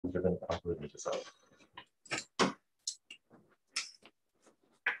data-driven algorithm design.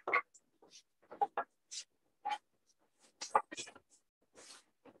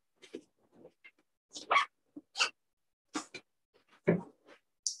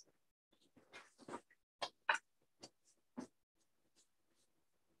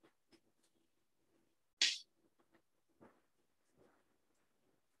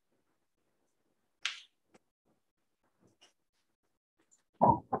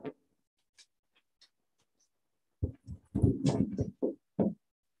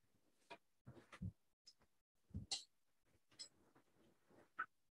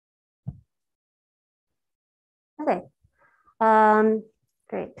 Okay,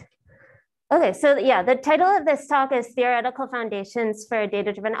 great. Okay, so yeah, the title of this talk is Theoretical Foundations for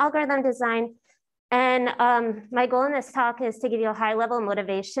Data-Driven Algorithm Design. And my goal in this talk is to give you a high-level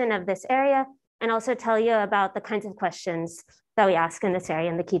motivation of this area and also tell you about the kinds of questions that we ask in this area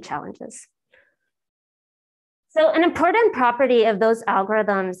and the key challenges. So an important property of those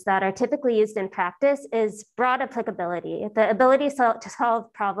algorithms that are typically used in practice is broad applicability, the ability to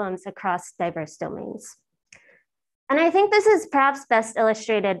solve problems across diverse domains. And I think this is perhaps best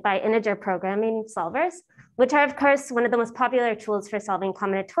illustrated by integer programming solvers, which are, of course, one of the most popular tools for solving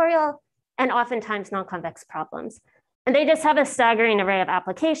combinatorial and oftentimes non-convex problems. And they just have a staggering array of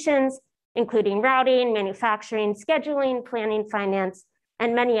applications, including routing, manufacturing, scheduling, planning, finance,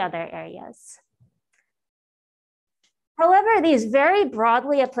 and many other areas. However, these very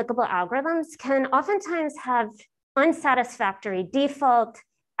broadly applicable algorithms can oftentimes have unsatisfactory default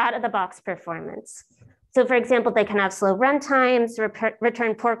out-of-the-box performance. So for example, they can have slow runtimes,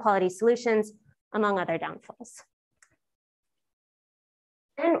 return poor quality solutions, among other downfalls.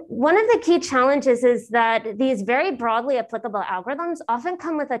 And one of the key challenges is that these very broadly applicable algorithms often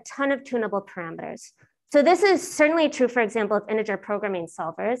come with a ton of tunable parameters. So this is certainly true, for example, of integer programming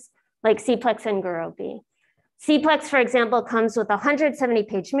solvers like Cplex and Gurobi. Cplex, for example, comes with a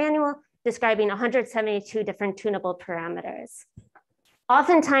 170-page manual describing 172 different tunable parameters.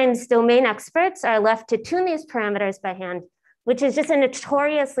 Oftentimes, domain experts are left to tune these parameters by hand, which is just a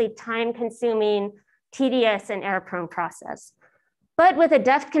notoriously time-consuming, tedious, and error-prone process. But with a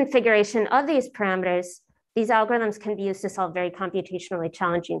deft configuration of these parameters, these algorithms can be used to solve very computationally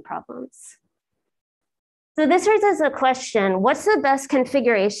challenging problems. So this raises the question, what's the best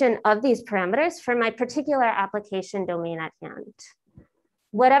configuration of these parameters for my particular application domain at hand?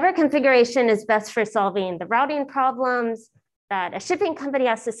 Whatever configuration is best for solving the routing problems that a shipping company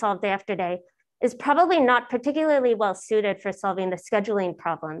has to solve day after day is probably not particularly well suited for solving the scheduling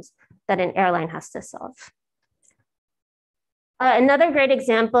problems that an airline has to solve. Another great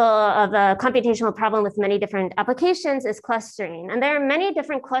example of a computational problem with many different applications is clustering. And there are many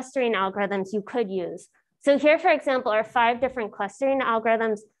different clustering algorithms you could use. So here, for example, are 5 different clustering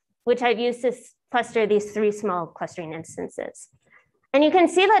algorithms, which I've used to cluster these 3 small clustering instances. And you can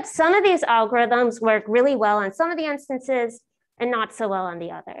see that some of these algorithms work really well on some of the instances and not so well on the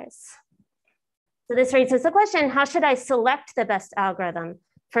others. So this raises the question, how should I select the best algorithm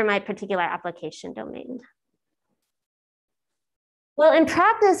for my particular application domain? Well, in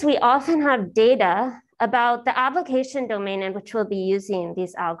practice, we often have data about the application domain in which we'll be using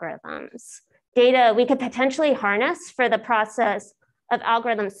these algorithms. Data we could potentially harness for the process of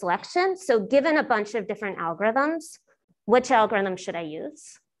algorithm selection. So given a bunch of different algorithms, which algorithm should I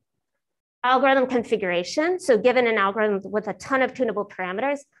use? Algorithm configuration. So given an algorithm with a ton of tunable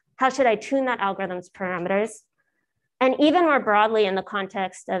parameters, how should I tune that algorithm's parameters? And even more broadly in the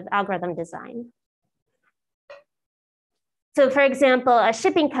context of algorithm design. So for example, a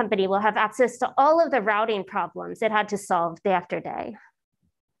shipping company will have access to all of the routing problems it had to solve day after day.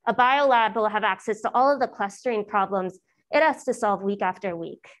 A biolab will have access to all of the clustering problems it has to solve week after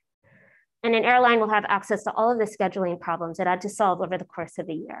week. And an airline will have access to all of the scheduling problems it had to solve over the course of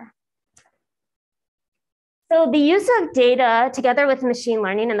a year. So the use of data together with machine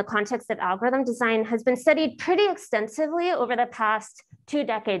learning in the context of algorithm design has been studied pretty extensively over the past 2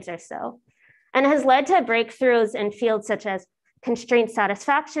 decades or so, and has led to breakthroughs in fields such as constraint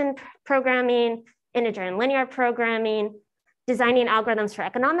satisfaction programming, integer and linear programming, designing algorithms for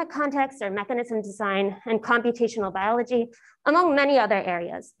economic contexts or mechanism design, and computational biology, among many other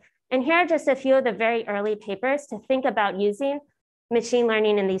areas. And here are just a few of the very early papers to think about using machine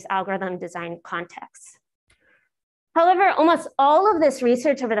learning in these algorithm design contexts. However, almost all of this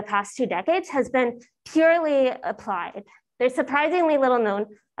research over the past 2 decades has been purely applied. There's surprisingly little known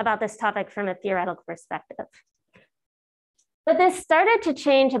about this topic from a theoretical perspective. But this started to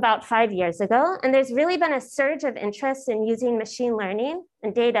change about 5 years ago, and there's really been a surge of interest in using machine learning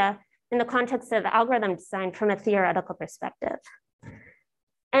and data in the context of algorithm design from a theoretical perspective.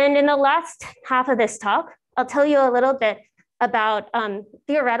 And in the last half of this talk, I'll tell you a little bit about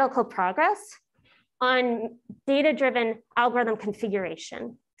theoretical progress on data-driven algorithm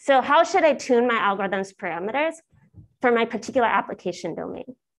configuration. So how should I tune my algorithm's parameters for my particular application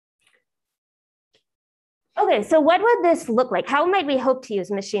domain? Okay, so what would this look like? How might we hope to use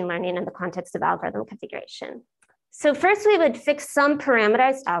machine learning in the context of algorithm configuration? So first we would fix some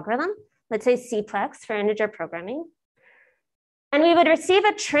parameterized algorithm, let's say Cplex for integer programming. And we would receive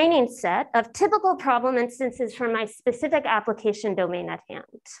a training set of typical problem instances from my specific application domain at hand.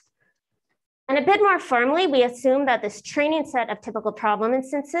 And a bit more formally, we assume that this training set of typical problem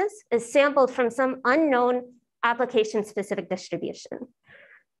instances is sampled from some unknown application-specific distribution.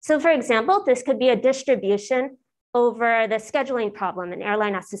 So for example, this could be a distribution over the scheduling problem an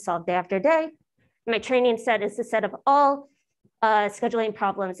airline has to solve day after day. My training set is the set of all scheduling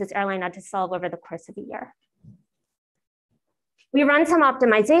problems this airline had to solve over the course of a year. We run some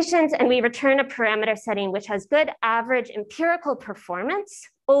optimizations and we return a parameter setting which has good average empirical performance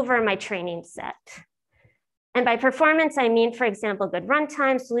over my training set. And by performance, I mean, for example, good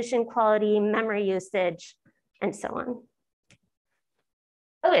runtime, solution quality, memory usage, and so on.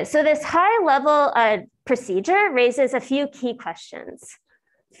 Okay, so this high-level procedure raises a few key questions.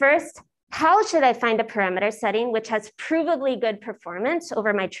 First, how should I find a parameter setting which has provably good performance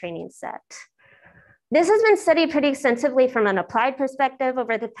over my training set? This has been studied pretty extensively from an applied perspective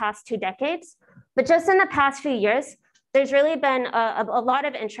over the past 2 decades, but just in the past few years, there's really been a lot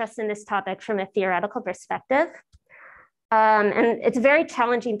of interest in this topic from a theoretical perspective. And it's a very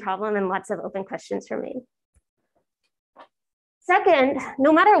challenging problem and lots of open questions for me. Second,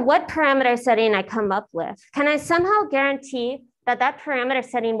 no matter what parameter setting I come up with, can I somehow guarantee that that parameter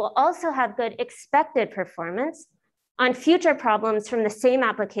setting will also have good expected performance on future problems from the same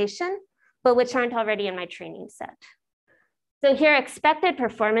application, but which aren't already in my training set? So here, expected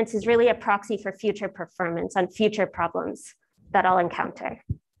performance is really a proxy for future performance on future problems that I'll encounter.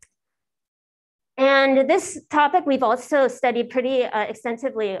 And this topic we've also studied pretty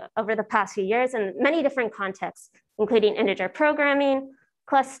extensively over the past few years in many different contexts, including integer programming,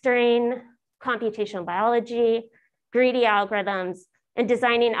 clustering, computational biology, greedy algorithms, and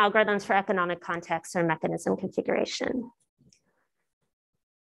designing algorithms for economic contexts or mechanism configuration.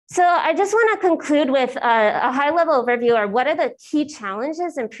 So I just want to conclude with a high-level overview of what are the key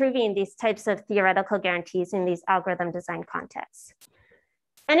challenges in proving these types of theoretical guarantees in these algorithm design contexts.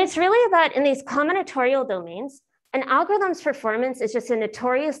 And it's really about in these combinatorial domains, an algorithm's performance is just a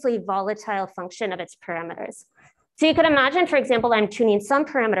notoriously volatile function of its parameters. So you could imagine, for example, I'm tuning some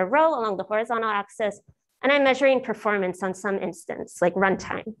parameter rho along the horizontal axis, and I'm measuring performance on some instance, like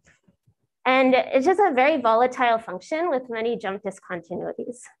runtime. And it's just a very volatile function with many jump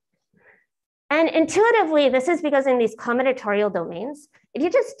discontinuities. And intuitively, this is because in these combinatorial domains, if you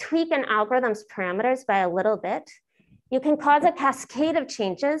just tweak an algorithm's parameters by a little bit, you can cause a cascade of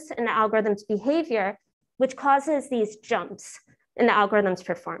changes in the algorithm's behavior, which causes these jumps in the algorithm's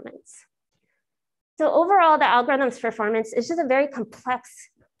performance. So overall, the algorithm's performance is just a very complex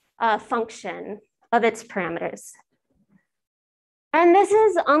function of its parameters. And this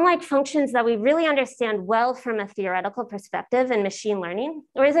is unlike functions that we really understand well from a theoretical perspective in machine learning,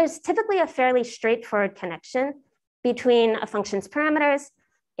 where there's typically a fairly straightforward connection between a function's parameters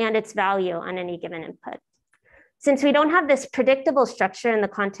and its value on any given input. Since we don't have this predictable structure in the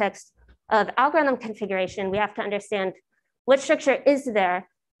context of algorithm configuration, we have to understand what structure is there,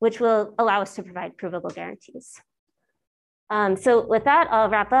 which will allow us to provide provable guarantees. So with that, I'll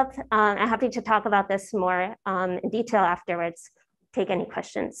wrap up. I'm happy to talk about this more in detail afterwards. Take any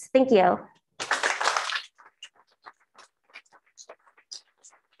questions. Thank you.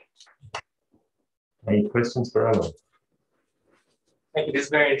 Any questions for Ellen? Thank you. This is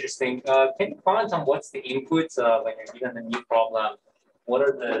very interesting. Can you comment on what's the inputs when you're given a new problem? What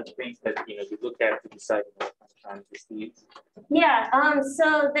are the things that you look at to decide what kind of proceed? Yeah.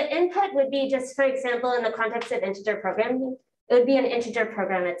 So the input would be just, for example, in the context of integer programming, it would be an integer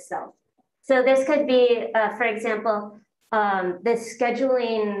program itself. So this could be, for example, the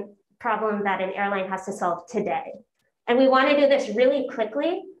scheduling problem that an airline has to solve today. And we want to do this really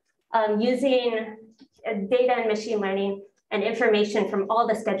quickly using data and machine learning and information from all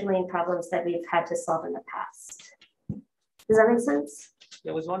the scheduling problems that we've had to solve in the past. Does that make sense?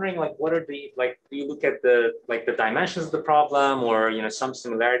 Yeah, I was wondering, what are the do you look at the the dimensions of the problem, or some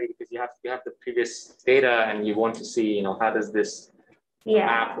similarity, because you have the previous data and you want to see how does this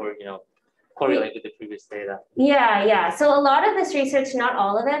map or correlate with the previous data? Yeah. So a lot of this research, not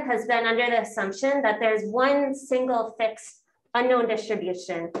all of it, has been under the assumption that there's one single fixed unknown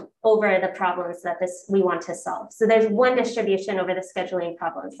distribution over the problems that we want to solve. So there's one distribution over the scheduling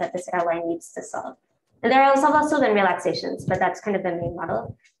problems that this airline needs to solve. And there have also been relaxations, but that's kind of the main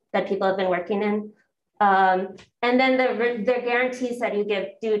model that people have been working in. And then the guarantees that you give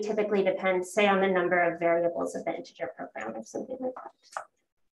do typically depend, say, on the number of variables of the integer program or something like that.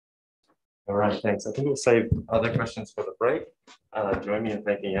 All right, thanks. I think we'll save other questions for the break. Join me in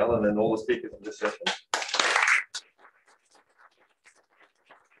thanking Ellen and all the speakers in this session.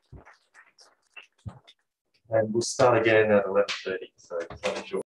 And we'll start again at 11:30, so it's not sure.